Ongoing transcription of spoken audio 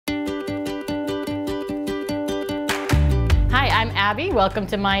Abby. Welcome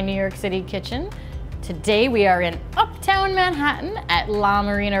to my New York City kitchen. Today we are in Uptown Manhattan at La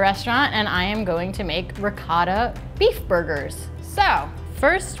Marina restaurant and I am going to make ricotta beef burgers. So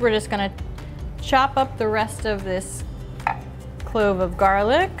first we're just gonna chop up the rest of this clove of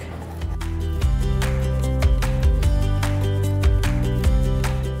garlic.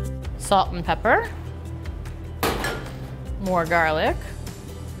 Salt and pepper. More garlic.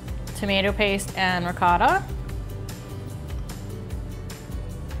 Tomato paste and ricotta.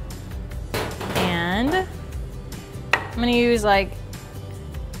 And I'm gonna use like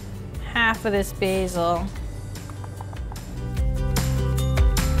half of this basil.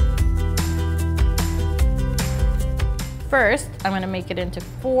 First, I'm gonna make it into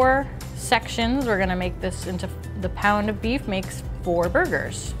 4 sections. We're gonna make this into the pound of beef makes 4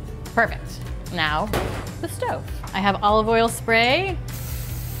 burgers. Perfect. Now, the stove. I have olive oil spray.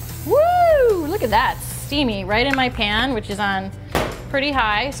 Woo! Look at that, steamy, right in my pan, which is on pretty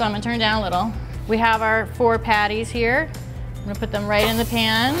high, so I'm gonna turn down a little. We have our 4 patties here. I'm gonna put them right in the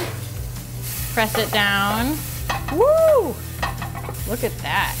pan. Press it down. Woo! Look at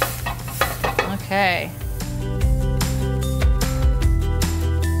that. Okay.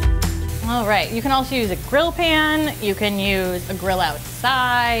 All right, you can also use a grill pan. You can use a grill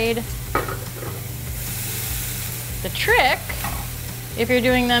outside. The trick, if you're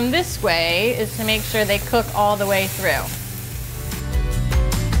doing them this way, is to make sure they cook all the way through.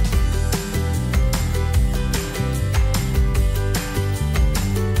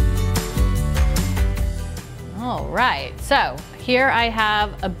 All right, so here I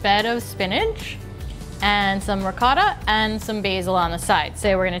have a bed of spinach and some ricotta and some basil on the side.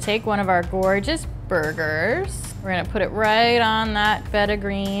 So we're gonna take one of our gorgeous burgers. We're gonna put it right on that bed of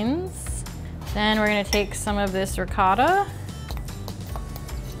greens. Then we're gonna take some of this ricotta,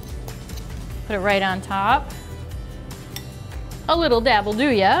 put it right on top. A little dabble do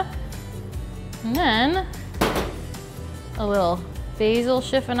ya. And then a little basil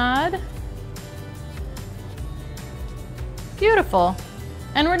chiffonade. Beautiful,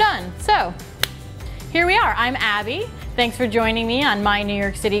 and we're done. So here we are. I'm Abby. Thanks for joining me on my New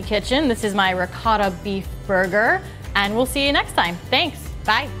York City kitchen. This is my ricotta beef burger, and we'll see you next time. Thanks,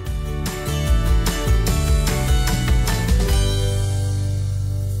 bye.